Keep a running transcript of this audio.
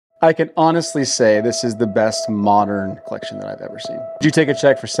I can honestly say this is the best modern collection that I've ever seen. Would you take a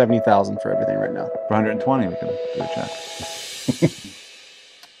check for $70,000 for everything right now? For 120, we can do a check.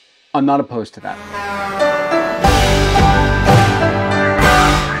 I'm not opposed to that.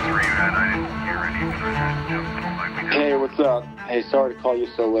 Hey, what's up? Hey, sorry to call you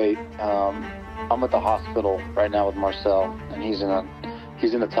so late. I'm at the hospital right now with Marcel, and he's in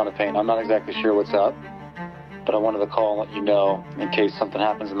a ton of pain. I'm not exactly sure what's up, but I wanted to call and let you know in case something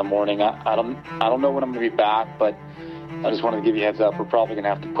happens in the morning. I don't know when I'm gonna be back, but I just wanted to give you a heads up. We're probably gonna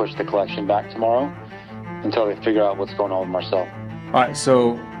have to push the collection back tomorrow until they figure out what's going on with Marcel. All right,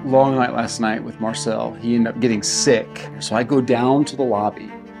 so long night last night with Marcel. He ended up getting sick. So I go down to the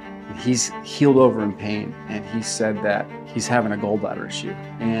lobby. He's healed over in pain, and he said that he's having a gallbladder issue.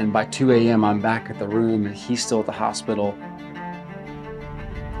 And by 2 a.m., I'm back at the room, and he's still at the hospital.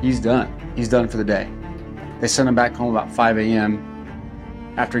 He's done. He's done for the day. They sent him back home about 5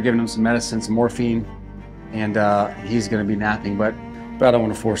 a.m. after giving him some medicine, some morphine, and he's going to be napping. But I don't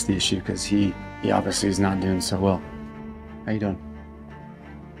want to force the issue because he obviously is not doing so well. How you doing?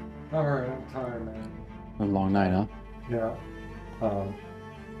 All right, I'm tired, man. A long night, huh? Yeah.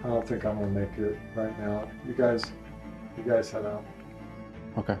 I don't think I'm gonna make it right now. You guys head out.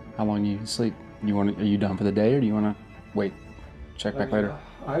 Okay. How long you sleep? Are you done for the day, or do you want to wait? Check back later.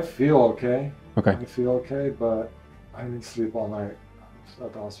 I feel okay. Okay. I feel okay, but I didn't sleep all night. I was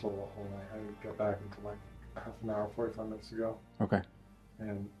at the hospital the whole night. I didn't get back until like half an hour, 45 minutes ago. Okay.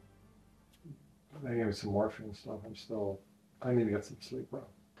 And they gave me some morphine and stuff. I need to get some sleep, bro.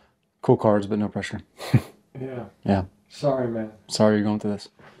 Cool cards, but no pressure. Yeah. Yeah. Sorry, man. Sorry you're going through this.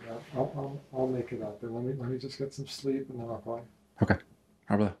 Yeah, I'll make it out there. Let me just get some sleep and then I'll call you. Okay.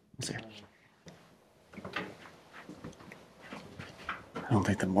 All right, brother. We'll see you. I don't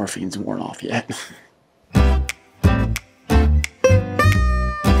think the morphine's worn off yet.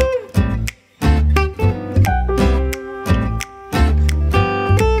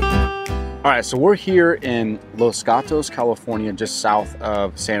 All right, so we're here in Los Gatos, California, just south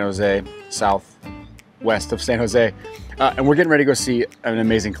of San Jose, southwest of San Jose. And we're getting ready to go see an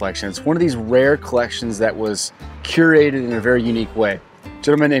amazing collection. It's one of these rare collections that was curated in a very unique way. A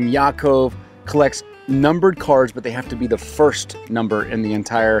gentleman named Yakoov collects numbered cards, but they have to be the first number in the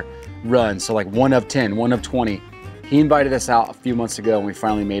entire run. So like 1 of 10, 1 of 20. He invited us out a few months ago and we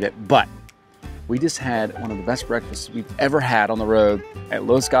finally made it. But we just had one of the best breakfasts we've ever had on the road at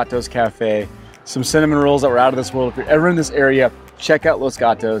Los Gatos Cafe. Some cinnamon rolls that were out of this world. If you're ever in this area, check out Los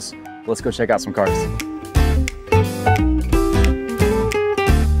Gatos. Let's go check out some cards.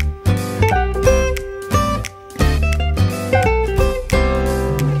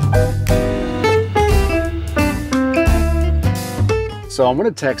 So I'm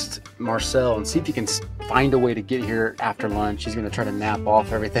gonna text Marcel and see if he can find a way to get here after lunch. He's gonna try to nap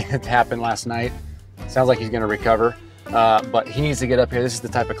off everything that happened last night. Sounds like he's gonna recover, but he needs to get up here. This is the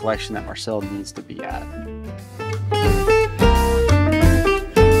type of collection that Marcel needs to be at.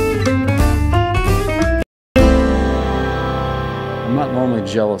 I'm not normally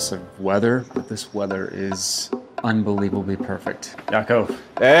jealous of weather, but this weather is unbelievably perfect. Yakoov.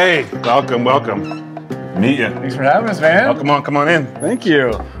 Hey, welcome, welcome. Meet you. Thanks for having us, man. Oh, come on in. Thank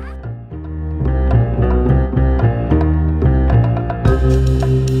you.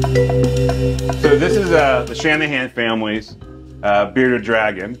 So this is the Shanahan family's bearded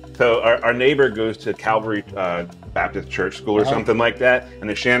dragon. So our neighbor goes to Calvary Baptist Church School or something like that, and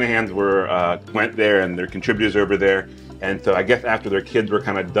the Shanahans went there, and they're contributors over there. And so I guess after their kids were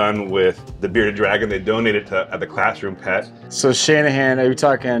kind of done with the bearded dragon, they donated to the classroom pet. So Shanahan, are you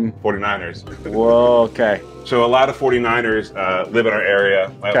talking 49ers? Whoa, okay. So a lot of 49ers live in our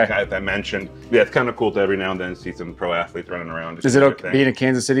area, like Okay. I mentioned. Yeah, it's kind of cool to every now and then see some pro athletes running around. Is it okay, being a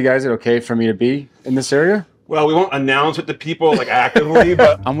Kansas City guy, is it okay for me to be in this area? Well, we won't announce it to people like actively,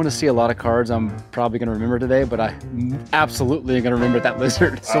 but I'm gonna see a lot of cards I'm probably gonna remember today, but I absolutely am gonna remember that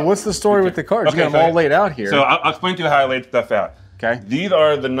lizard. So what's the story with the cards? Okay, You got them all laid out here. So I'll explain to you how I laid stuff out. Okay. These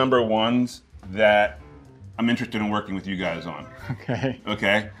are the number ones that I'm interested in working with you guys on. Okay.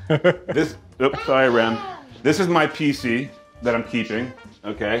 Okay. Oops, sorry, Rem. This is my PC that I'm keeping.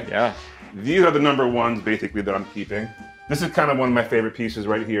 Okay. Yeah. These are the number ones basically that I'm keeping. This is kind of one of my favorite pieces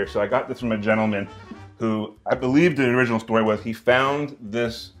right here. So I got this from a gentleman who, I believe the original story was, he found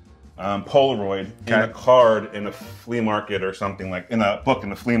this Polaroid in a card in a flea market or something, like in a book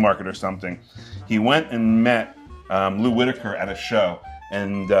in a flea market or something. He went and met Lou Whitaker at a show,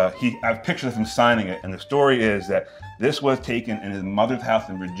 And I have pictures of him signing it. And the story is that this was taken in his mother's house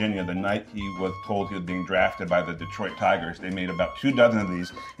in Virginia the night he was told he was being drafted by the Detroit Tigers. They made about 24 of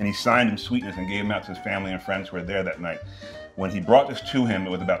these, and he signed in sweetness and gave them out to his family and friends who were there that night. When he brought this to him, it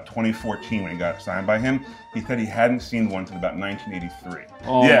was about 2014 when he got it signed by him. He said he hadn't seen one until about 1983.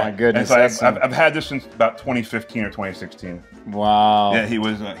 Oh my goodness! And so I've had this since about 2015 or 2016. Wow. Yeah, he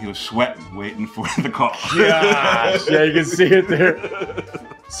was sweating, waiting for the call. Gosh, yeah, you can see it there.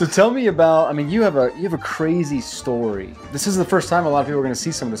 So tell me about, I mean, you have a crazy story. This is the first time a lot of people are going to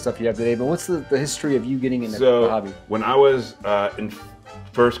see some of the stuff you have today, but what's the history of you getting into the hobby? When I was in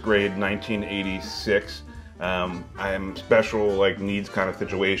first grade, 1986, I am special like needs kind of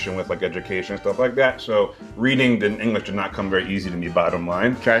situation with like education and stuff like that. So reading and English did not come very easy to me, bottom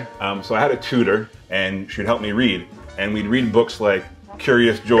line. Okay. So I had a tutor and she'd help me read. And we'd read books like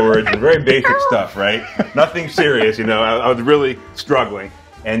Curious George and very basic stuff, right? Nothing serious, you know, I was really struggling.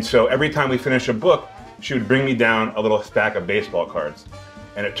 And so every time we finished a book, she would bring me down a little stack of baseball cards.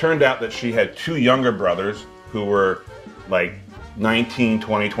 And it turned out that she had two younger brothers who were like 19,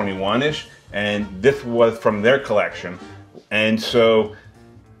 20, 21-ish. And this was from their collection. And so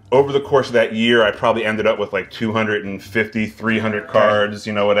over the course of that year, I probably ended up with like 250, 300 cards,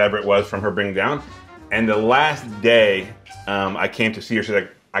 you know, whatever it was from her bringing down. And the last day I came to see her, she's like,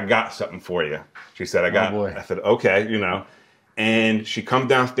 I got something for you. She said, I said, okay, you know. And she comes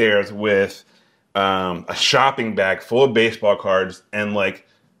downstairs with a shopping bag full of baseball cards and like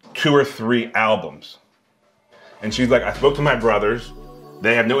 2 or 3 albums. And she's like, I spoke to my brothers.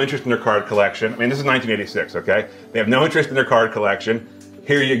 They have no interest in their card collection. I mean, this is 1986, okay? They have no interest in their card collection.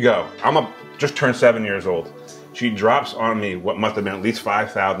 Here you go. Just turned 7 years old. She drops on me what must have been at least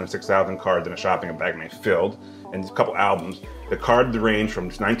 5,000, 6,000 cards in a shopping bag, and they filled, and a couple albums. The cards range from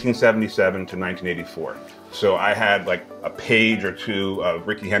 1977 to 1984. So I had like a page or two of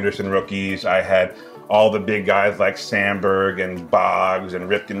Rickey Henderson rookies. I had all the big guys like Sandberg and Boggs and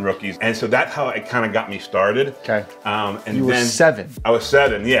Ripken rookies. And so that's how it kind of got me started. Okay. And you were 7. I was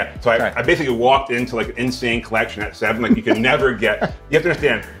 7, yeah. So I basically walked into like an insane collection at 7. Like you can never get, you have to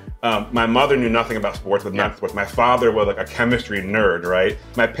understand, my mother knew nothing about sports, but not sports. My father was like a chemistry nerd, right?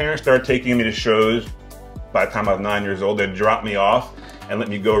 My parents started taking me to shows by the time I was 9 years old. They'd drop me off and let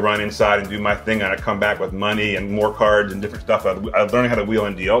me go run inside and do my thing, and I'd come back with money and more cards and different stuff. I was learning how to wheel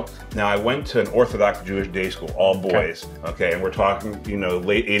and deal. Now I went to an Orthodox Jewish day school, all boys, okay, and we're talking, you know,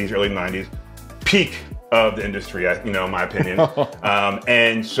 late 80s, early 90s, peak of the industry, you know, in my opinion.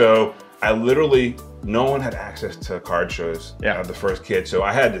 And so I literally, no one had access to card shows. The first kid, so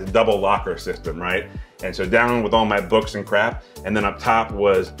I had this double locker system, right? And so down with all my books and crap, and then up top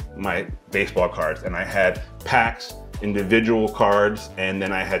was my baseball cards, and I had packs, individual cards, and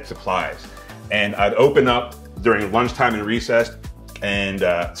then I had supplies. And I'd open up during lunchtime and recess and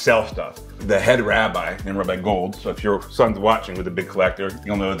sell stuff. The head rabbi, named Rabbi Gold, so if your son's watching with a big collector,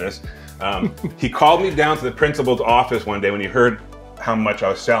 you'll know this. He called me down to the principal's office one day when he heard how much I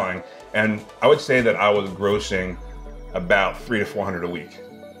was selling, and I would say that I was grossing about 300 to 400 a week.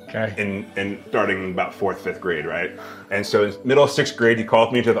 Okay. In starting in about 4th, 5th grade, right? And so in middle of 6th grade, he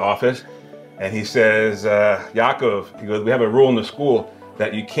called me to the office and he says, Yakoov, he goes, we have a rule in the school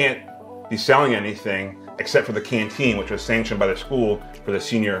that you can't be selling anything except for the canteen, which was sanctioned by the school for the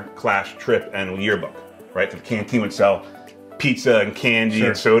senior class trip and yearbook, right? So the canteen would sell pizza and candy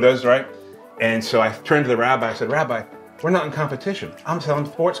and sodas, right? And so I turned to the rabbi, I said, Rabbi, we're not in competition. I'm selling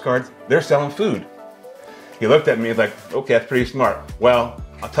sports cards, they're selling food. He looked at me, he's like, okay, that's pretty smart. Well,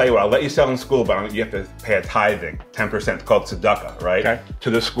 I'll tell you what, I'll let you sell in school, but you have to pay a tithing, 10%, it's called tzedakah, right? Okay. To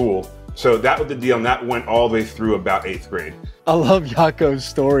the school. So that was the deal, and that went all the way through about 8th grade. I love Yakoov's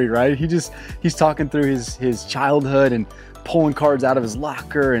story, right? He's talking through his childhood and pulling cards out of his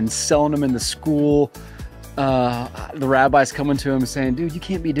locker and selling them in the school. The rabbi's coming to him saying, dude, you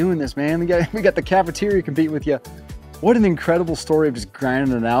can't be doing this, man. We got the cafeteria compete with you. What an incredible story of just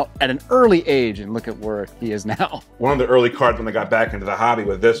grinding it out at an early age, and look at where he is now. One of the early cards when I got back into the hobby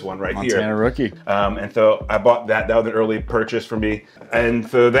was this one right here. Montana rookie. And so I bought that. That was an early purchase for me. And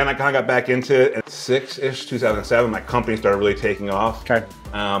so then I kind of got back into it at 6-ish, 2007. My company started really taking off. Okay.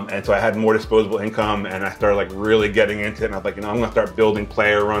 And so I had more disposable income, and I started like really getting into it. And I was like, you know, I'm gonna start building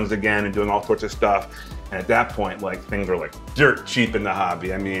player runs again and doing all sorts of stuff. And at that point, like things were like dirt cheap in the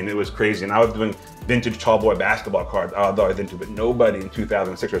hobby. I mean, it was crazy. And I was doing vintage tall boy basketball cards. I was always into it, but nobody in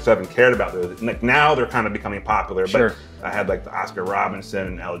 2006 or 7 cared about those. And like now they're kind of becoming popular. But I had like the Oscar Robinson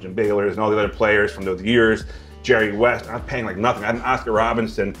and Elgin Baylors and all the other players from those years. Jerry West, I was paying like nothing. I had an Oscar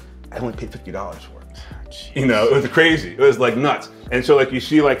Robinson, I only paid $50 for it. You know, it was crazy. It was like nuts. And so like you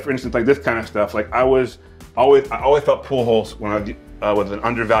see, like for instance, like this kind of stuff. Like I always felt pool holes when I was an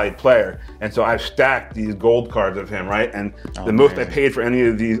undervalued player. And so I've stacked these gold cards of him, right? And the most I paid for any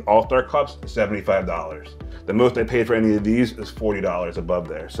of these All-Star Cups is $75. The most I paid for any of these is $40 above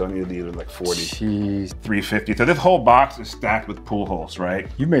there. So any of these are like 40, Jeez. $350. So this whole box is stacked with Pujols, right?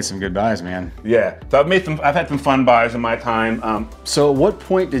 You've made some good buys, man. Yeah. So I've had some fun buys in my time. So at what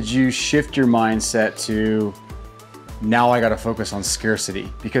point did you shift your mindset to, now I got to focus on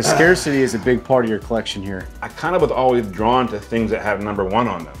scarcity? Because scarcity is a big part of your collection here. I kind of was always drawn to things that have number 1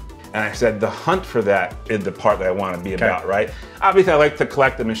 on them. And I said the hunt for that is the part that I want to be about, right? Obviously I like to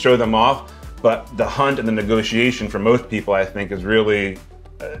collect them and show them off, but the hunt and the negotiation for most people, I think, is really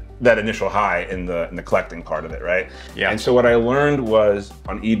that initial high in the collecting part of it, right? Yeah. And so what I learned was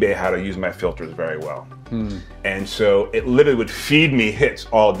on eBay how to use my filters very well. And so it literally would feed me hits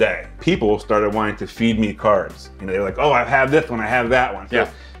all day. People started wanting to feed me cards. You know, they were like, oh, I have this one, I have that one. So,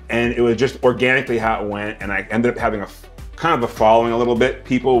 and it was just organically how it went, and I ended up having a kind of a following a little bit.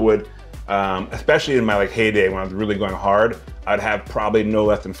 People would, especially in my like heyday when I was really going hard, I'd have probably no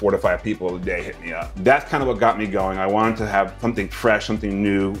less than 4 to 5 people a day hit me up. That's kind of what got me going. I wanted to have something fresh, something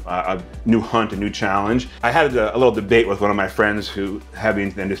new, a new hunt, a new challenge. I had a little debate with one of my friends who heavy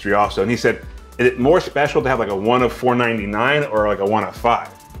into the industry also, and he said, is it more special to have like a 1 of 499 or like a 1 of 5?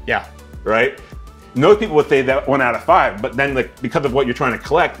 Yeah. Right? Most people would say that 1 out of 5, but then like because of what you're trying to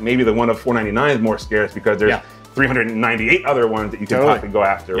collect, maybe the 1 of 499 is more scarce because there's 398 other ones that you can possibly go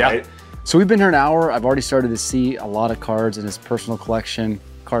after, right? So we've been here an hour. I've already started to see a lot of cards in his personal collection,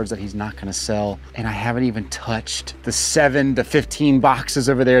 cards that he's not gonna sell. And I haven't even touched the 7 to 15 boxes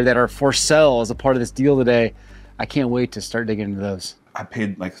over there that are for sale as a part of this deal today. I can't wait to start digging into those. I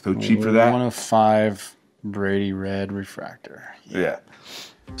paid like so cheap for that. 1 of 5 Brady Red Refractor. Yeah.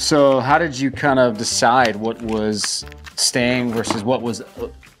 So how did you kind of decide what was staying versus what was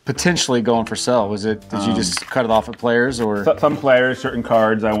potentially going for sale? Was it, did you just cut it off at players, or? Some players, certain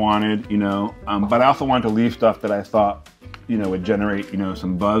cards I wanted, you know, but I also wanted to leave stuff that I thought, you know, would generate, you know,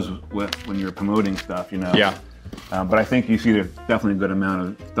 some buzz with when you're promoting stuff, you know. Yeah. But I think you see there's definitely a good amount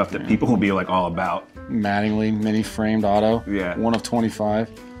of stuff that people will be like all about. Mattingly mini framed auto. Yeah. 1 of 25.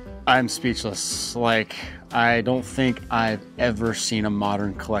 I'm speechless. Like, I don't think I've ever seen a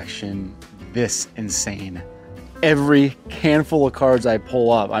modern collection this insane. Every handful of cards I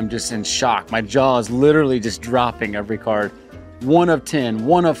pull up, I'm just in shock. My jaw is literally just dropping every card. 1 of 10,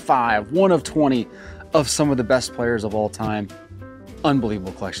 1 of 5, 1 of 20 of some of the best players of all time.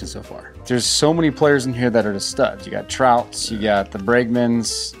 Unbelievable collection so far. There's so many players in here that are the studs. You got Trouts, you got the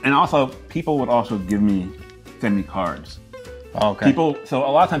Bregmans. And also, people would also send me cards. Oh, okay. So a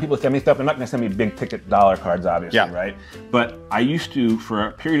lot of times people send me stuff, they're not gonna send me big ticket dollar cards, obviously, right? But I used to, for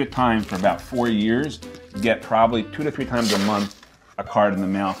a period of time, for about 4 years, get probably 2 to 3 times a month a card in the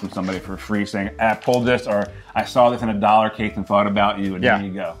mail from somebody for free saying, I pulled this, or I saw this in a dollar case and thought about you, and there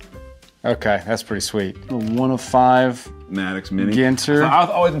you go. Okay, that's pretty sweet. 1 of 5. Maddox Mini. Ginter. So I was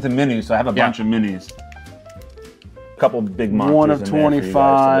always into minis, so I have a bunch of minis. A couple big monsters 1 of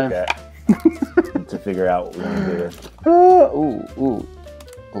 25. To, look at, to figure out what we want to do with. Ooh.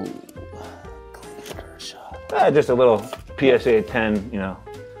 Just a little PSA 10, you know,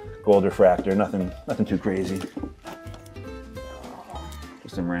 gold refractor. Nothing too crazy.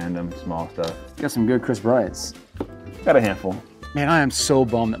 Just some random small stuff. Got some good Chris Bryants. Got a handful. Man, I am so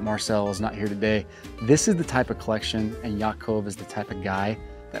bummed that Marcel is not here today. This is the type of collection, and Yakoov is the type of guy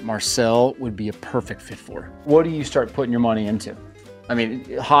that Marcel would be a perfect fit for. What do you start putting your money into? I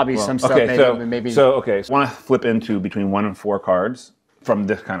mean, hobbies, some stuff, maybe. So I want to flip into between 1 and 4 cards from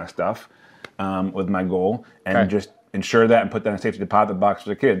this kind of stuff with my goal, and just ensure that and put that in a safety deposit box for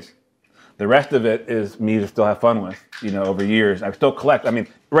the kids. The rest of it is me to still have fun with, you know, over years. I still collect. I mean,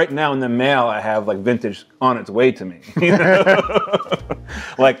 right now in the mail, I have like vintage on its way to me. You know?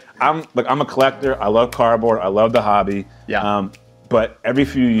 I'm a collector. I love cardboard. I love the hobby. Yeah. But every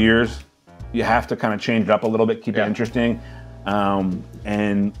few years, you have to kind of change it up a little bit, keep it interesting.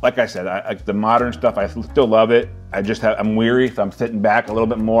 And like I said, the modern stuff, I still love it. I'm weary, so I'm sitting back a little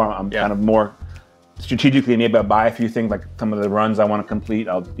bit more. I'm kind of more strategically, maybe I'll buy a few things, like some of the runs I want to complete.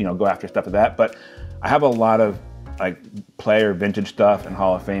 I'll go after stuff like that. But I have a lot of like player vintage stuff and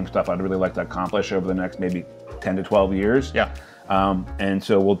Hall of Fame stuff I'd really like to accomplish over the next maybe 10 to 12 years. Yeah. And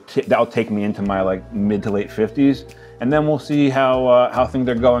so that'll take me into my like mid to late 50s, and then we'll see how things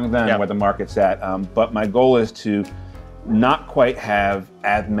are going then, where the market's at. But my goal is to not quite have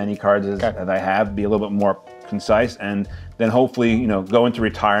as many cards as I have, be a little bit more concise, and then hopefully, go into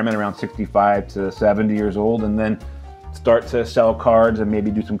retirement around 65 to 70 years old, and then start to sell cards and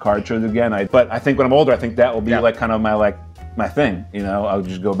maybe do some card shows again. But I think when I'm older, I think that will be like kind of my my thing. You know, I'll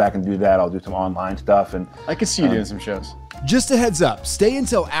just go back and do that. I'll do some online stuff, and I could see you doing some shows. Just a heads up, stay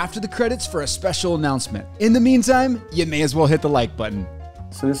until after the credits for a special announcement. In the meantime, you may as well hit the like button.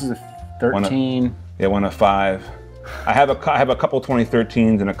 So this is a 13. Yeah, 1 of 5. I have a couple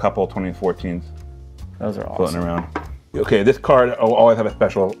 2013s and a couple 2014s. Those are awesome. Floating around. Okay, this card will always have a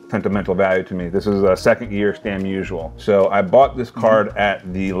special sentimental value to me. This is a second year Stam Usual. So I bought this card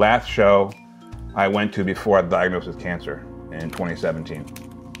at the last show I went to before I was diagnosed with cancer in 2017.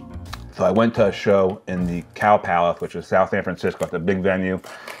 So I went to a show in the Cow Palace, which is South San Francisco. It's a big venue.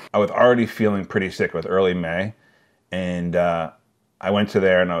 I was already feeling pretty sick. It was early May. And I went to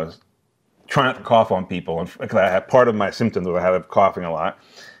there and I was trying not to cough on people. And because I had part of my symptoms was I had coughing a lot.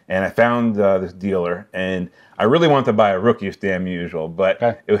 And I found this dealer, and I really wanted to buy a rookie Stam Usual, but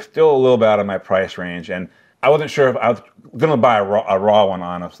it was still a little bit out of my price range. And I wasn't sure if I was going to buy a raw one,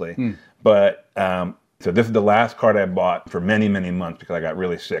 honestly. But so this is the last card I bought for many, many months because I got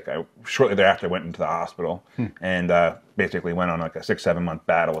really sick. Shortly thereafter, I went into the hospital and basically went on like a 6-7 month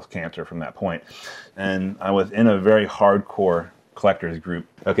battle with cancer from that point. And I was in a very hardcore collectors group.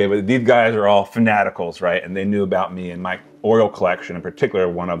 Okay, but these guys are all fanaticals, right? And they knew about me and my Oriole collection in particular.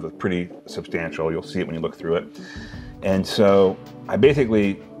 One of them pretty substantial. You'll see it when you look through it. And so I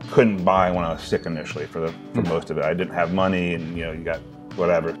basically couldn't buy when I was sick initially for most of it. I didn't have money, and you know, you got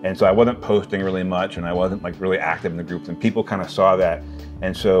whatever. And so I wasn't posting really much, and I wasn't like really active in the groups, and people kind of saw that.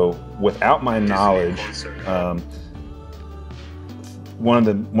 And so without my knowledge, one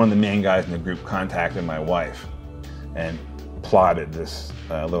of the main guys in the group contacted my wife and plotted this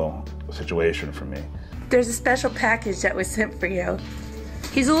little situation for me. There's a special package that was sent for you.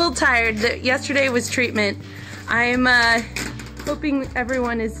 He's a little tired. Yesterday was treatment. I'm hoping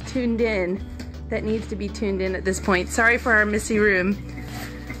everyone is tuned in that needs to be tuned in at this point. Sorry for our messy room.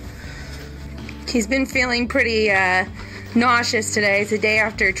 He's been feeling pretty nauseous today. It's the day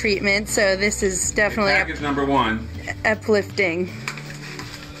after treatment, so this is definitely package number 1. Uplifting.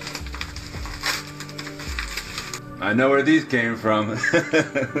 I know where these came from.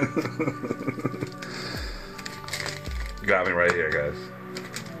 Got me right here, guys.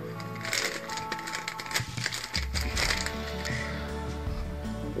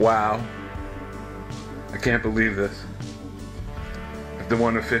 Wow. I can't believe this. The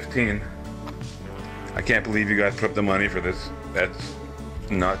 1 of 15. I can't believe you guys put up the money for this. That's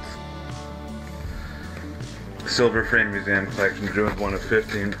nuts. Silver Frame Museum Collection, Jones 1 of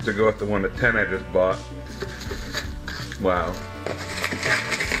 15, to go with the 1 of 10 I just bought. Wow.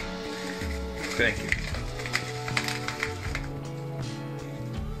 Thank you.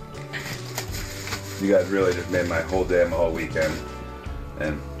 You guys really just made my whole day and my whole weekend,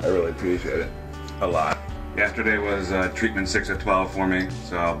 and I really appreciate it a lot. Yesterday was treatment 6 of 12 for me,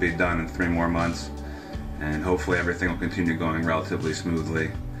 so I'll be done in 3 more months, and hopefully everything will continue going relatively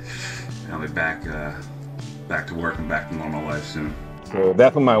smoothly. And I'll be back to work and back to normal life soon. So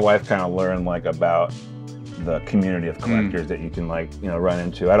that's when my wife kind of learned like about the community of collectors that you can run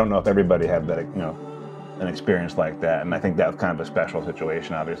into. I don't know if everybody had that, an experience like that, and I think that was kind of a special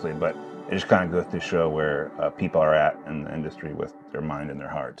situation, obviously, but it just kind of goes to show where people are at in the industry with their mind and their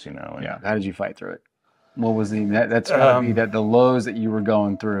hearts, And, yeah. How did you fight through it? What was that's gotta be that the lows that you were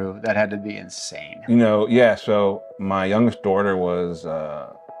going through, that had to be insane. Yeah, so my youngest daughter was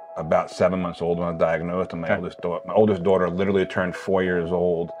about 7 months old when I was diagnosed, and my oldest daughter literally turned 4 years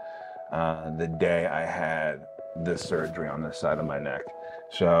old the day I had this surgery on this side of my neck.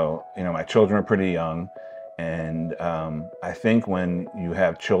 So, my children are pretty young, and I think when you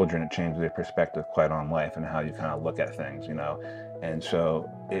have children, it changes your perspective quite on life and how you kind of look at things, And so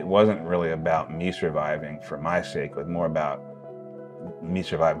it wasn't really about me surviving for my sake, it was more about me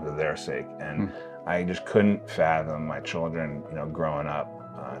surviving for their sake. And I just couldn't fathom my children, growing up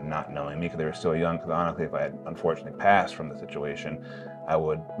not knowing me because they were still young. Because honestly, if I had unfortunately passed from the situation,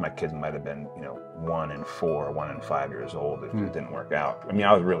 my kids might have been, 1 and 4, 1 and 5 years old if it didn't work out. I mean,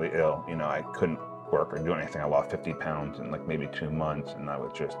 I was really ill. I couldn't work or do anything. I lost 50 pounds in maybe 2 months, and I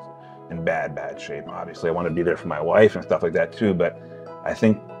was just in bad shape. Obviously, I wanted to be there for my wife and stuff like that too, but I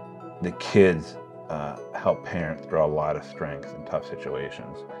think the kids help parents draw a lot of strength in tough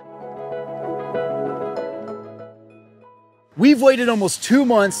situations. We've waited almost 2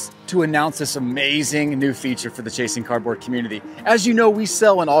 months to announce this amazing new feature for the Chasing Cardboard community. As you know, we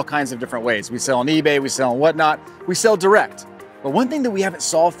sell in all kinds of different ways. We sell on eBay, we sell on whatnot, we sell direct. But one thing that we haven't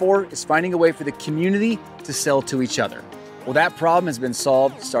solved for is finding a way for the community to sell to each other. Well, that problem has been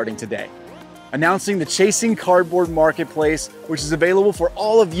solved starting today. Announcing the Chasing Cardboard Marketplace, which is available for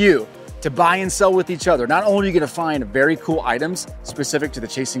all of you to buy and sell with each other. Not only are you gonna find very cool items specific to the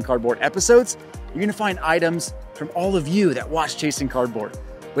Chasing Cardboard episodes, you're gonna find items from all of you that watch Chasing Cardboard.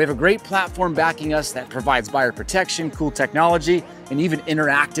 We have a great platform backing us that provides buyer protection, cool technology, and even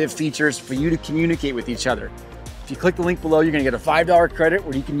interactive features for you to communicate with each other. If you click the link below, you're gonna get a $5 credit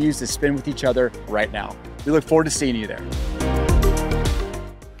where you can use to spin with each other right now. We look forward to seeing you there.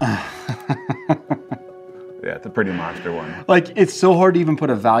 Yeah, it's a pretty monster one. Like, it's so hard to even put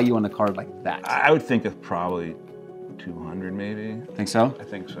a value on a card like that. I would think it's probably 200 maybe. Think so? I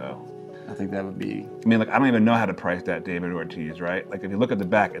think so. I think that would be... I mean, like, I don't even know how to price that David Ortiz, right? Like, if you look at the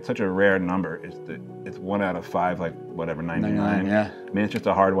back, it's such a rare number. It's 1 out of 5, like, whatever, 99. Yeah. I mean, it's just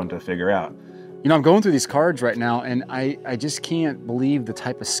a hard one to figure out. You know, I'm going through these cards right now, and I just can't believe the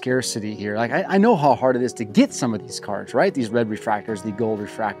type of scarcity here. Like, I know how hard it is to get some of these cards, right? These red refractors, the gold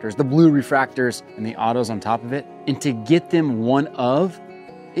refractors, the blue refractors, and the autos on top of it. And to get them one of,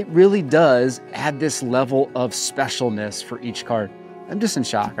 it really does add this level of specialness for each card. I'm just in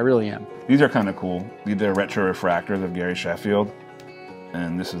shock, I really am. These are kind of cool. These are retro refractors of Gary Sheffield.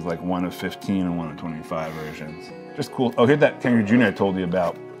 And this is like 1 of 15 and 1 of 25 versions. Just cool. Oh, here's that Kenry Jr. I told you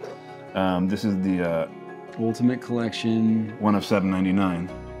about. This is the Ultimate Collection. 1 of 799.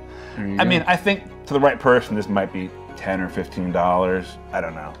 I mean, I think to the right person, this might be $10 or $15. I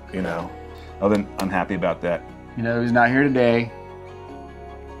don't know, you know. Other than unhappy about that. You know who's not here today?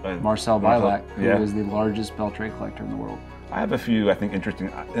 But Marcel Bilac, who yeah. is the largest Beltray collector in the world. I have a few, I think,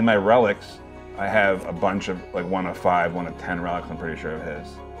 interesting. In my relics, I have a bunch of like 1 of 5, 1 of 10 relics, I'm pretty sure of his.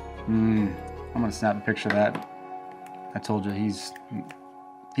 I'm gonna snap a picture of that. I told you he's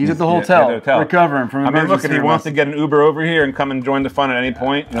at the hotel, recovering from I mean, look, if he emergency wants to get an Uber over here and come and join the fun at any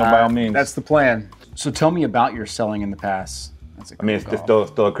point, you know, by all means. That's the plan. So tell me about your selling in the past. That's a I mean, cool it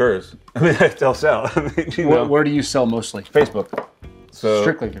still occurs. I mean, I still sell. I mean, you know. Where do you sell mostly? Facebook. So,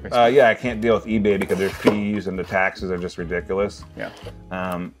 strictly through Facebook. Yeah, I can't deal with eBay because their fees and the taxes are just ridiculous. Yeah.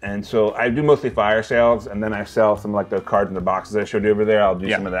 And so I do mostly fire sales, and then I sell some like the cards and the boxes I showed you over there. I'll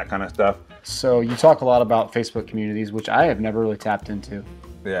do some of that kind of stuff. So you talk a lot about Facebook communities, which I have never really tapped into.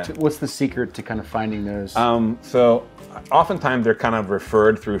 Yeah. What's the secret to kind of finding those? So oftentimes they're kind of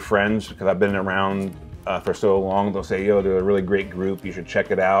referred through friends because I've been around for so long. They'll say, yo, they're a really great group, you should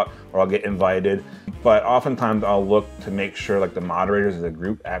check it out, or I'll get invited. But oftentimes I'll look to make sure like the moderators of the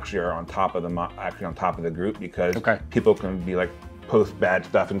group actually are on top of the group, because people can be like post bad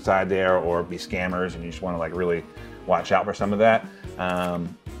stuff inside there or be scammers, and you just want to like really watch out for some of that.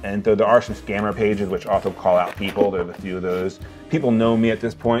 And so there are some scammer pages which also call out people. There's a few of those. People know me at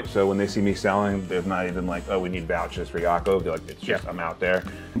this point, so when they see me selling, there's not even like, oh, we need vouchers for Yakoov. They're like, it's just, I'm out there.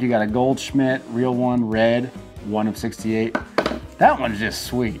 You got a Goldschmidt, real one, red, 1 of 68. That one's just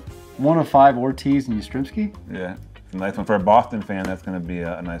sweet. 1 of 5 Ortiz and Yastrzemski. Yeah, it's a nice one. For a Boston fan, that's going to be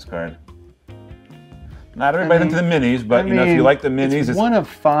a nice card. Not everybody's into the minis, but you know, if you like the minis, it's 1 of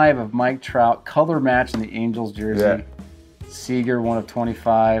 5 of Mike Trout, color match in the Angels jersey. Yeah. Seager, 1 of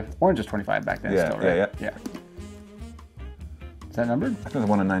 25. Orange was 25 back then still, right? Yeah. Is that numbered? I think it's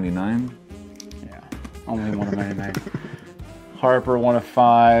 1 of 99. Yeah, only 1 of 99. Harper, 1 of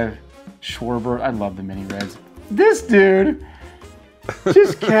 5. Schwarber, I love the mini reds. This dude,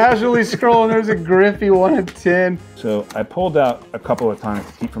 just casually scrolling, there's a Griffey 1 of 10. So I pulled out a couple of times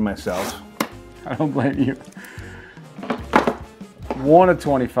to keep for myself. I don't blame you. 1 of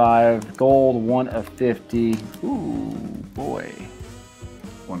 25, gold, 1 of 50. Ooh, boy.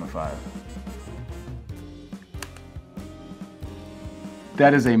 1 of 5.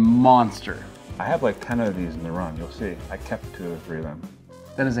 That is a monster. I have like 10 of these in the run, you'll see. I kept 2 or 3 of them.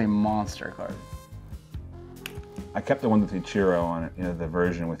 That is a monster card. I kept the one with Ichiro on it, you know, the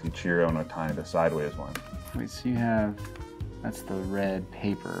version with Ichiro and Otani, the sideways one. Wait, so you have, that's the red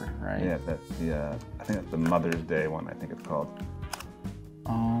paper, right? Yeah, that's the, I think that's the Mother's Day one, I think it's called.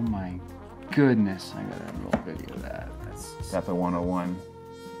 Oh my goodness, I got a little video of that. That's a 101.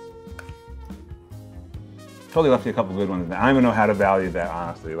 Totally left you a couple good ones. I don't even know how to value that,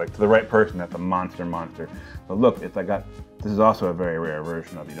 honestly. Like, to the right person, that's a monster. But look, it's like this is also a very rare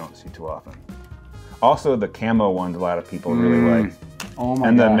version of you don't see too often. Also, the camo ones, a lot of people really like. Oh my gosh,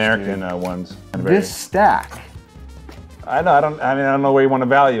 and the American ones. This stack. I know. I don't know where you want to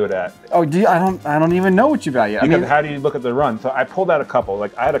value it at. Oh, I don't even know what you value. Because how do you look at the run? So I pulled out a couple.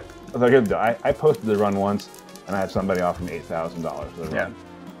 Like I posted the run once, and I had somebody offer me $8,000 for the run.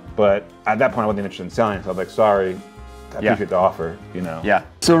 But at that point, I wasn't interested in selling, so I was like, sorry, I appreciate the offer, you know. Yeah.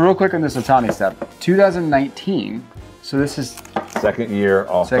 So real quick on this Otani step, 2019. So this is 2nd year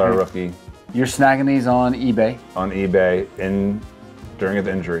All-Star rookie. You're snagging these on eBay. On eBay during his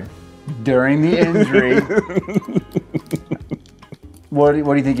injury. During the injury. What do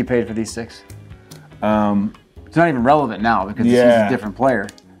you think you paid for these 6? It's not even relevant now because he's a different player.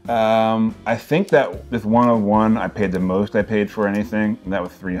 I think that with 101, I paid the most I paid for anything, and that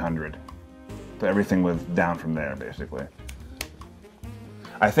was 300. So everything was down from there, basically.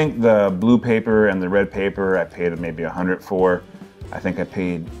 I think the blue paper and the red paper I paid maybe 100 for. I think I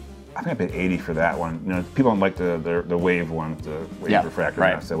paid 80 for that one. You know, people don't like the wave ones, the wave refractor,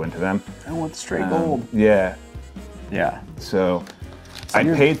 not so into them. I want the straight gold. Yeah. Yeah. So I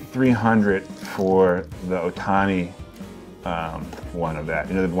paid 300 for the Otani one of that.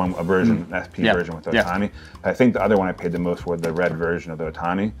 You know, the one a version, SP version with the Otani. I think the other one I paid the most for the red version of the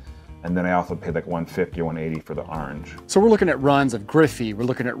Otani. And then I also paid like 150 or 180 for the orange. So we're looking at runs of Griffey, we're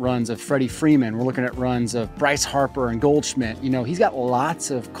looking at runs of Freddie Freeman, we're looking at runs of Bryce Harper and Goldschmidt. You know, he's got lots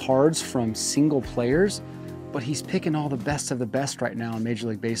of cards from single players, but he's picking all the best of the best right now in Major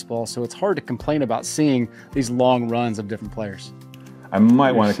League Baseball. So it's hard to complain about seeing these long runs of different players. I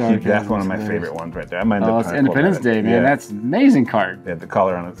might want to keep, that's one of my favorite ones right there. I might end up it's Independence Day, man. That's an amazing card. Yeah, the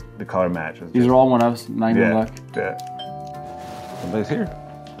color on it, the color matches. These are all one-ofs, 90 luck. Yeah. Somebody's here.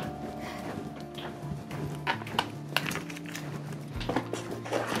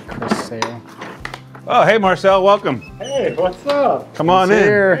 Sale. Oh, hey Marcel, welcome. Hey, what's up? Come on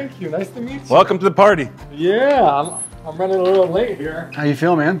in. Thank you, nice to meet you. Welcome to the party. Yeah, I'm running a little late here. How you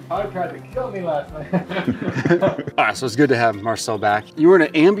feel, man? I tried to kill me last night. All right, so it's good to have Marcel back. You were in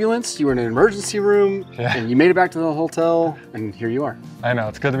an ambulance, you were in an emergency room, and you made it back to the hotel, and here you are. I know,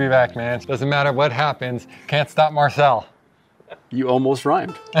 it's good to be back, man. Doesn't matter what happens, can't stop Marcel. You almost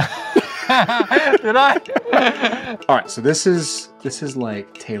rhymed. Did I? All right, so this is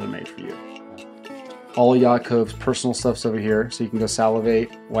like tailor-made for you. All Yakoov's personal stuff's over here, so you can go salivate,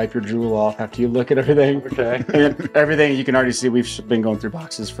 wipe your drool off after you look at everything. Okay. And everything you can already see, we've been going through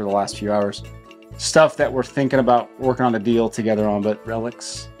boxes for the last few hours. Stuff that we're thinking about working on a deal together on, but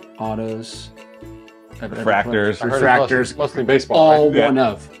relics, autos, refractors, mostly baseball. all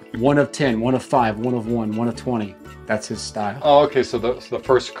right? one of 10, 1 of 5, 1 of 1, 1 of 20. That's his style. Oh, okay. So the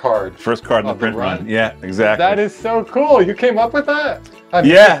first card. First card in the print run. Yeah, exactly. That is so cool. You came up with that?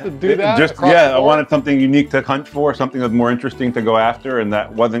 Yeah, to do that I wanted something unique to hunt for, something that's more interesting to go after, and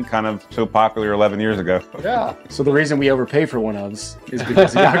that wasn't kind of so popular 11 years ago. Yeah. So the reason we overpay for one ofs is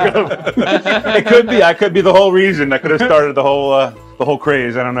because of Yakoov. It could be. I could be the whole reason. I could have started the whole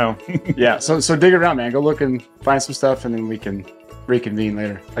craze. I don't know. Yeah. So dig around, man. Go look and find some stuff, and then we can reconvene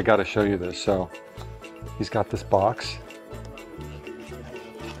later. I got to show you this. So he's got this box,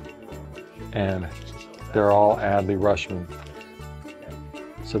 and they're all Adley Rutschman.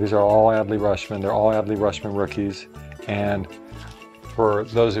 So these are all Adley Rutschman. They're all Adley Rutschman rookies. And for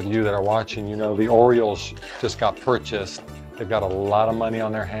those of you that are watching, you know the Orioles just got purchased. They've got a lot of money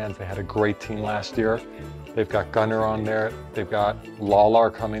on their hands. They had a great team last year. They've got Gunnar on there. They've got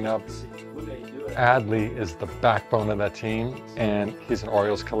Lawlar coming up. Adley is the backbone of that team, and he's an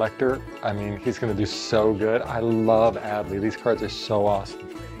Orioles collector. I mean, he's going to do so good. I love Adley. These cards are so awesome.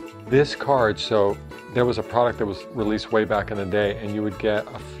 This card, so there was a product that was released way back in the day, and you would get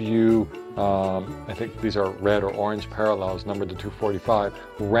a few, I think these are red or orange parallels, numbered to 245,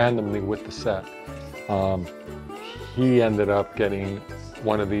 randomly with the set. He ended up getting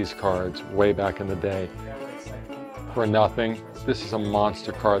one of these cards way back in the day for nothing. This is a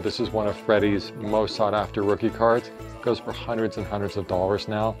monster card. This is one of Freddie's most sought after rookie cards. It goes for hundreds and hundreds of dollars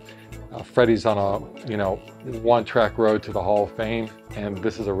now. Freddie's on a, one-track road to the Hall of Fame, and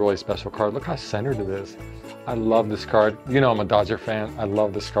this is a really special card. Look how centered it is. I love this card. You know I'm a Dodger fan. I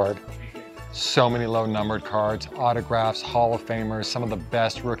love this card. So many low-numbered cards, autographs, Hall of Famers, some of the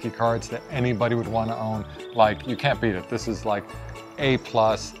best rookie cards that anybody would want to own. Like, you can't beat it. This is like A+,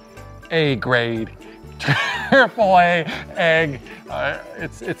 A grade, AAA, egg.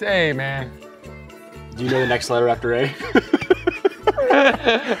 It's A, man. Do you know the next letter after A?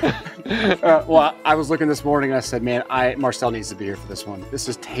 Well, I was looking this morning and I said, man, Marcel needs to be here for this one. This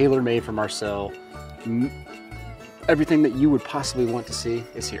is tailor-made for Marcel. Everything that you would possibly want to see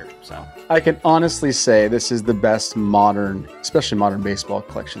is here. So I can honestly say this is the best modern, especially modern baseball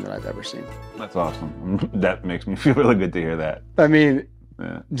collection that I've ever seen. That's awesome. That makes me feel really good to hear that. I mean,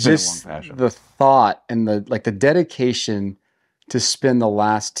 yeah, just the thought and the dedication to spend the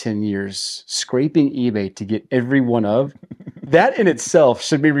last 10 years scraping eBay to get every one of, that in itself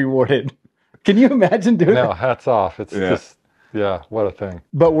should be rewarded. Can you imagine doing that? No, hats off. It's just, yeah, what a thing.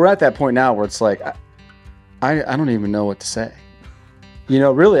 But we're at that point now where it's like, I don't even know what to say.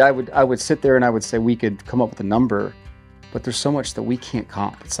 Really, I would sit there and I would say we could come up with a number, but there's so much that we can't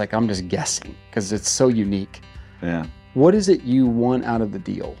comp. It's like I'm just guessing because it's so unique. Yeah. What is it you want out of the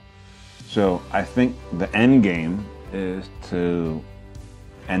deal? So I think the end game is to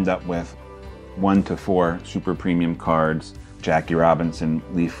end up with 1 to 4 super premium cards Jackie Robinson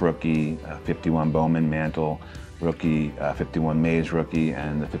Leaf rookie, 51 Bowman Mantle rookie, 51 Mays rookie,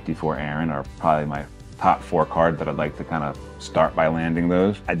 and the 54 Aaron are probably my top 4 cards that I'd like to kind of start by landing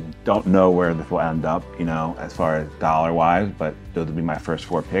those. I don't know where this will end up, you know, as far as dollar-wise, but those would be my first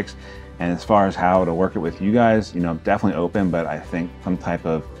 4 picks. And as far as how to work it with you guys, you know, definitely open, but I think some type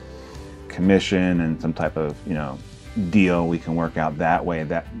of commission and some type of, you know, deal we can work out that way,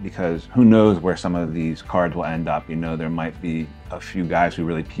 that because who knows where some of these cards will end up. You know, there might be a few guys who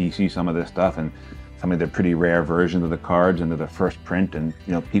really PC some of this stuff, and some of the pretty rare versions of the cards into the first print, and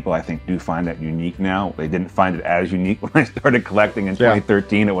you know, people I think do find that unique now. They didn't find it as unique when I started collecting in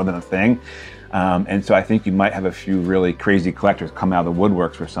 2013. It wasn't a thing. And so I think you might have a few really crazy collectors come out of the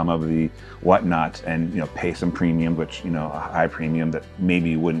woodworks for some of the whatnots, and you know, pay some premium, which, you know, a high premium that maybe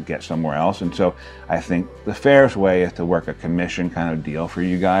you wouldn't get somewhere else. And so I think the fairest way is to work a commission kind of deal for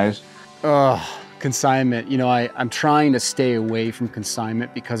you guys. Consignment. You know, I'm trying to stay away from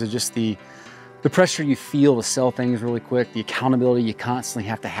consignment because of just the pressure you feel to sell things really quick, the accountability you constantly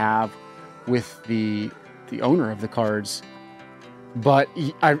have to have with the owner of the cards. But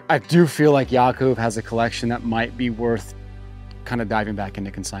I do feel like Yakoov has a collection that might be worth kind of diving back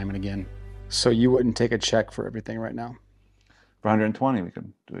into consignment again. So you wouldn't take a check for everything right now? For 120, we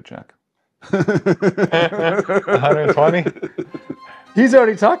could do a check. 120? He's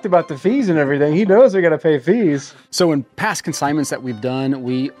already talked about the fees and everything. He knows we got to pay fees. So in past consignments that we've done,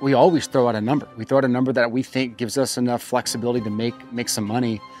 we always throw out a number. We throw out a number that we think gives us enough flexibility to make some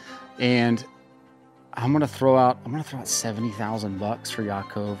money. And I'm gonna throw out 70,000 bucks for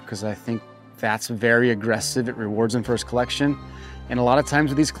Yakoov, because I think that's very aggressive. It rewards him for his collection. And a lot of times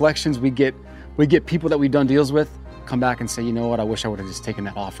with these collections, we get people that we've done deals with come back and say, you know what, I wish I would have just taken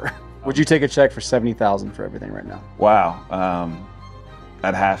that offer. Would you take a check for 70,000 for everything right now? Wow.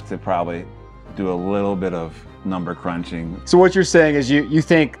 I'd have to probably do a little bit of number crunching. So what you're saying is you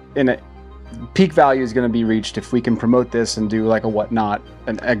think peak value is going to be reached if we can promote this and do like a whatnot,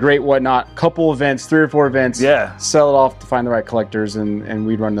 a great whatnot, couple events, 3 or 4 events, sell it off to find the right collectors, and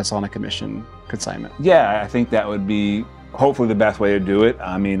we'd run this on a commission consignment. Yeah, I think that would be hopefully the best way to do it.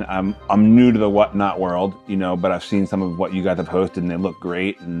 I mean, I'm new to the whatnot world, you know, but I've seen some of what you guys have hosted and they look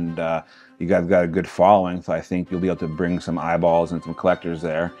great, and you guys got a good following, so I think you'll be able to bring some eyeballs and some collectors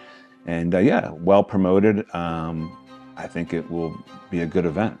there. And yeah, well promoted. I think it will be a good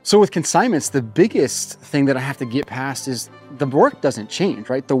event. So with consignments, the biggest thing that I have to get past is the work doesn't change,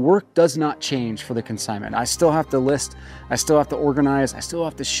 right? The work does not change for the consignment. I still have to list, I still have to organize, I still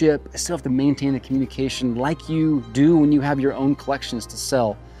have to ship, I still have to maintain the communication like you do when you have your own collections to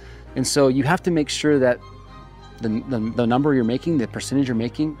sell. And so you have to make sure that the number you're making, the percentage you're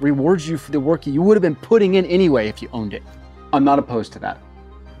making, rewards you for the work you would have been putting in anyway if you owned it. I'm not opposed to that.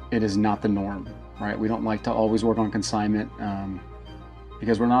 It is not the norm, right? We don't like to always work on consignment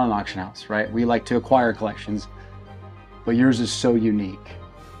because we're not an auction house, right? We like to acquire collections, but yours is so unique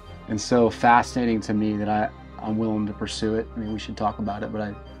and so fascinating to me that I'm willing to pursue it. I mean, we should talk about it,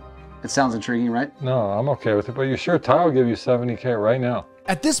 but it sounds intriguing, right? No, I'm okay with it, but you sure Ty will give you 70K right now.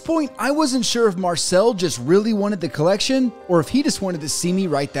 At this point, I wasn't sure if Marcel just really wanted the collection or if he just wanted to see me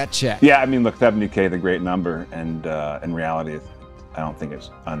write that check. Yeah, I mean, look, 70K is a great number, and in reality, I don't think it's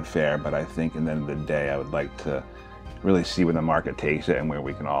unfair, but I think at the end of the day, I would like to really see where the market takes it and where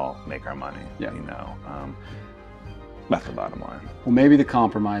we can all make our money. Yeah. You know, that's the bottom line. Well, maybe the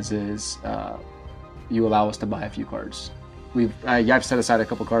compromise is you allow us to buy a few cards. I've set aside a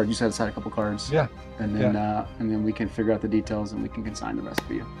couple cards. You set aside a couple cards. Yeah. And then we can figure out the details and we can consign the rest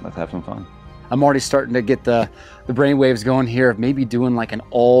for you. Let's have some fun. I'm already starting to get the brainwaves going here of maybe doing like an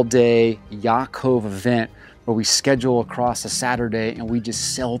all-day Yakoov event where we schedule across a Saturday and we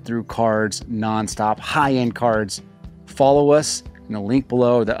just sell through cards nonstop, high-end cards. Follow us in the link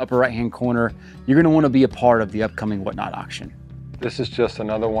below, the upper right-hand corner. You're gonna wanna be a part of the upcoming Whatnot auction. This is just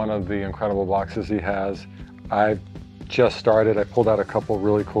another one of the incredible boxes he has. I've just started. I pulled out a couple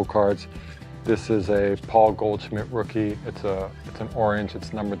really cool cards. This is a Paul Goldschmidt rookie. It's an orange.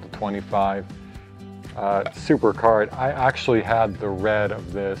 It's numbered to 25. Super card. I actually had the red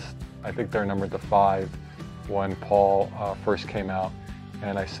of this. I think they're numbered to 5 when Paul first came out,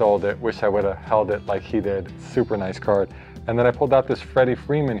 and I sold it. Wish I would have held it like he did. Super nice card. And then I pulled out this Freddie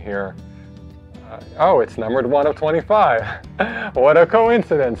Freeman here. Oh, it's numbered 1 of 25. What a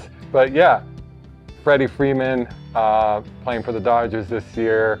coincidence. But yeah, Freddie Freeman playing for the Dodgers this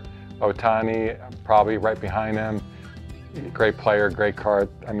year. Ohtani probably right behind him. Great player, great card.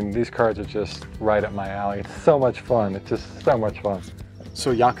 I mean, these cards are just right up my alley. It's so much fun. It's just so much fun.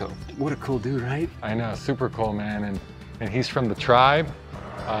 So Yakoov, what a cool dude, right? I know, super cool, man. And he's from the tribe.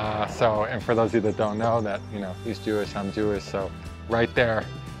 So, and for those of you that don't know, that he's Jewish, I'm Jewish, so right there,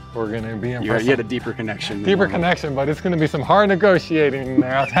 we're going to be in You had a deeper connection. Deeper connection, but it's going to be some hard negotiating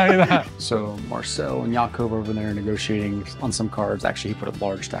there, I'll tell you that. So Marcel and Yakoov over there negotiating on some cards. Actually, he put a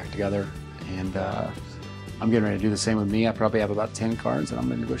large stack together, and I'm getting ready to do the same with me. I probably have about 10 cards that I'm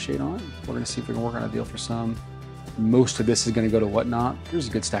going to negotiate on. We're going to see if we can work on a deal for some. Most of this is going to go to Whatnot. There's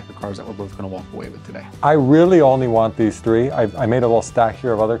a good stack of cards that we're both going to walk away with today. I really only want these 3. I made a little stack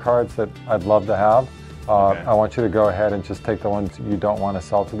here of other cards that I'd love to have. Okay. I want you to go ahead and just take the ones you don't want to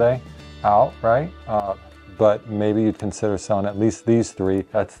sell today out, right? But maybe you'd consider selling at least these 3.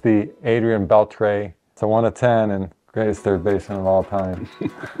 That's the Adrian Beltre. It's a 1 of 10 and greatest third baseman of all time.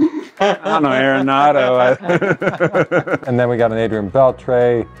 I don't know, Arenado. And then we got an Adrian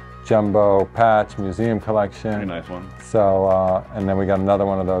Beltre jumbo patch museum collection. Very nice one. So, and then we got another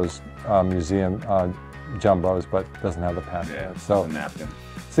one of those museum jumbos, but doesn't have the patch. Yeah, so a napkin.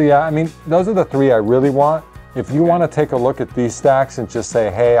 So yeah, I mean, those are the 3 I really want. If you want to take a look at these stacks and just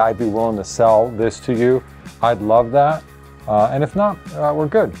say, hey, I'd be willing to sell this to you, I'd love that. And if not, we're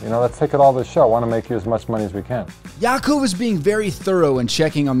good. Let's take it all to the show. I want to make you as much money as we can. Yakoov is being very thorough in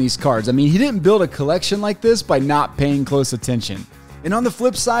checking on these cards. I mean, he didn't build a collection like this by not paying close attention. And on the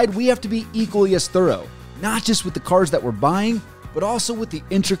flip side, we have to be equally as thorough, not just with the cards that we're buying, but also with the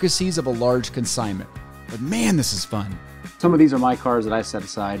intricacies of a large consignment. But man, this is fun. Some of these are my cards that I set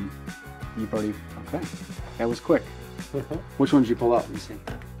aside. You've already, okay. That was quick. Which ones did you pull out? Let me see.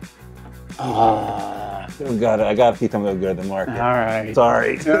 I got to keep them a little good at the market. All right.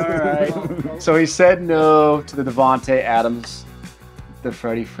 Sorry. All right. So he said no to the Devontae Adams, the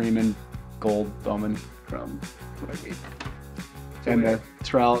Freddie Freeman Gold Bowman from Rugby, and the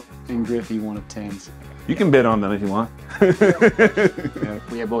Trout and Griffey 1 of 10s. You can bid on them if you want. Yeah,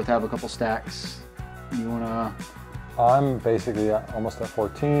 we both have a couple stacks. You wanna? I'm basically almost at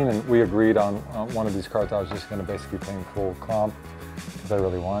 14, and we agreed on one of these cards. I was just going to basically pay him full comp because I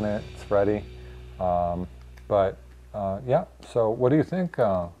really want it. It's ready. Yeah, so what do you think,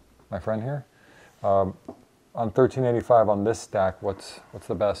 my friend here? On 1385 on this stack, what's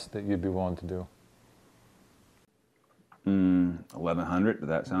the best that you'd be willing to do? 1100. Does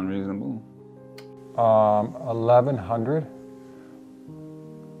that sound reasonable? 1100.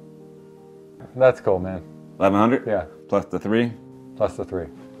 That's cool, man. 1100? Yeah. Plus the 3? Plus the 3.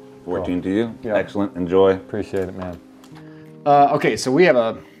 14 cool. to you. Yeah. Excellent. Enjoy. Appreciate it, man. Okay, so we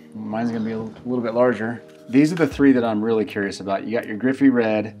have mine's gonna be a little bit larger. These are the 3 that I'm really curious about. You got your Griffey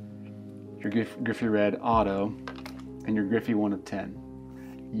Red, your Griffey Red Auto, and your Griffey 1 of 10.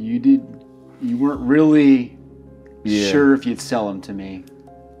 You weren't really sure if you'd sell them to me.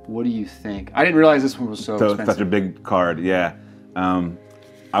 What do you think? I didn't realize this one was so expensive. Such a big card, yeah.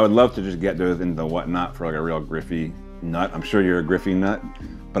 I would love to just get those into Whatnot for like a real Griffey nut. I'm sure you're a Griffey nut,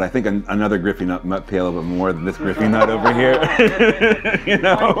 but I think another Griffey nut might pay a little bit more than this Griffey nut over here. You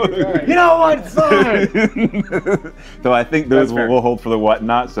know? You know what? Fine. So I think those will hold for the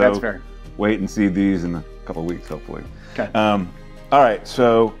Whatnot. So that's fair. Wait and see these in a couple of weeks, hopefully. Okay. All right,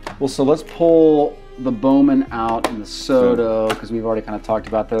 so. Well, so let's pull the Bowman out and the Soto, because we've already kind of talked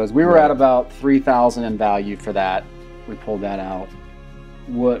about those. We were at about 3,000 in value for that. We pulled that out.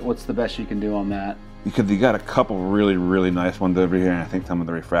 What's the best you can do on that? Because you got a couple really, really nice ones over here, and I think some of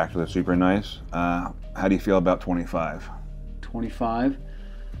the refractors are super nice. How do you feel about 25? 25?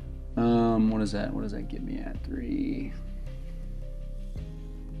 What is that? What does that get me at? 3.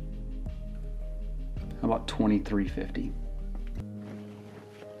 How about 23.50?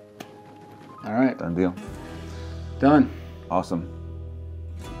 All right. Done deal. Done. Awesome.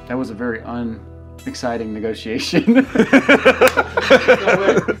 That was a very exciting negotiation.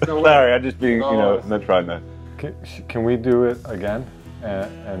 Sorry, I'm just being, not trying to. Can we do it again?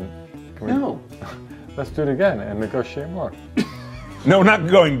 And can we, No. Let's do it again and negotiate more. No, we're not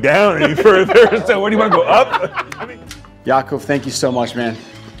going down any further. So, where do you want to go up? Yakoov, thank you so much, man.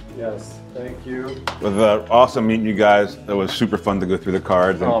 Yes, thank you. It was awesome meeting you guys. It was super fun to go through the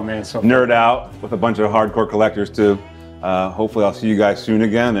cards. And Oh man, so fun. nerd out with a bunch of hardcore collectors too. Hopefully I'll see you guys soon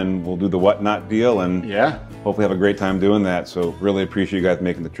again, and we'll do the Whatnot deal, and hopefully have a great time doing that. So really appreciate you guys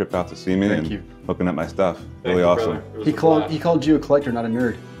making the trip out to see me and looking at my stuff. Really awesome. He called you a collector, not a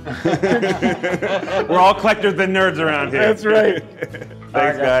nerd. We're all collectors and nerds around here. That's right.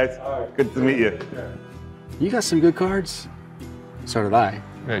 Thanks, guys. Good to meet you. You got some good cards. So did I.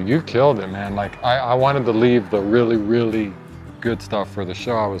 Yeah, you killed it, man. Like, I wanted to leave the really, really good stuff for the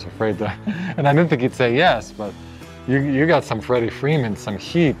show. I was afraid to, and I didn't think he'd say yes, but you got some Freddie Freeman, some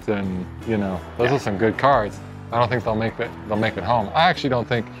heat, and those are some good cards. I don't think they'll make it home. I actually don't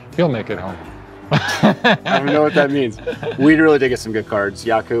think he'll make it home. I don't know what that means. We really did get some good cards.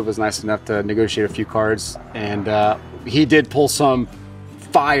 Yakoov was nice enough to negotiate a few cards, and he did pull some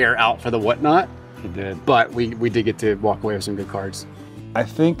fire out for the whatnot. He did. But we did get to walk away with some good cards. I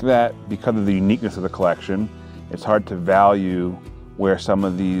think that because of the uniqueness of the collection, it's hard to value where some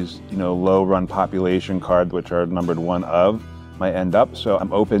of these, low run population cards, which are numbered 1 of, might end up. So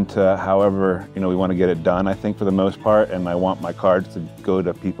I'm open to however, we want to get it done, I think, for the most part. And I want my cards to go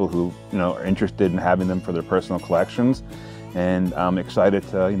to people who, are interested in having them for their personal collections. And I'm excited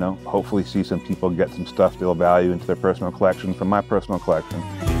to, hopefully see some people get some stuff they'll value into their personal collections from my personal collection.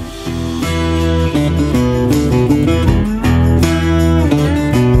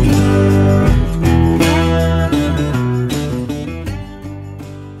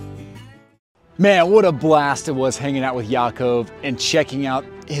 Man, what a blast it was hanging out with Yakoov and checking out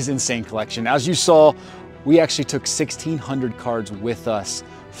his insane collection. As you saw, we actually took 1,600 cards with us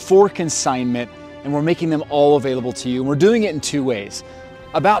for consignment, and we're making them all available to you. And we're doing it in 2 ways.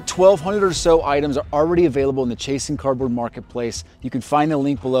 About 1,200 or so items are already available in the Chasing Cardboard Marketplace. You can find the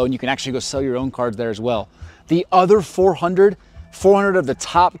link below, and you can actually go sell your own cards there as well. The other 400 of the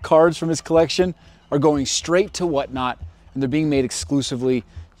top cards from his collection are going straight to Whatnot, and they're being made exclusively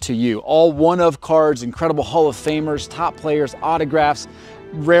to you. All 1-of cards, incredible Hall of Famers, top players, autographs,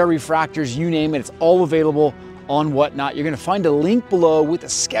 rare refractors, you name it. It's all available on Whatnot. You're gonna find a link below with a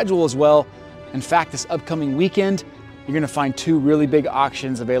schedule as well. In fact, this upcoming weekend, you're gonna find 2 really big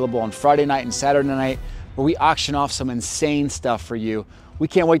auctions available on Friday night and Saturday night, where we auction off some insane stuff for you. We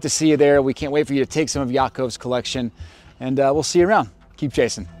can't wait to see you there. We can't wait for you to take some of Yakoov's collection, and we'll see you around. Keep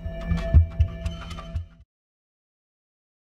chasing.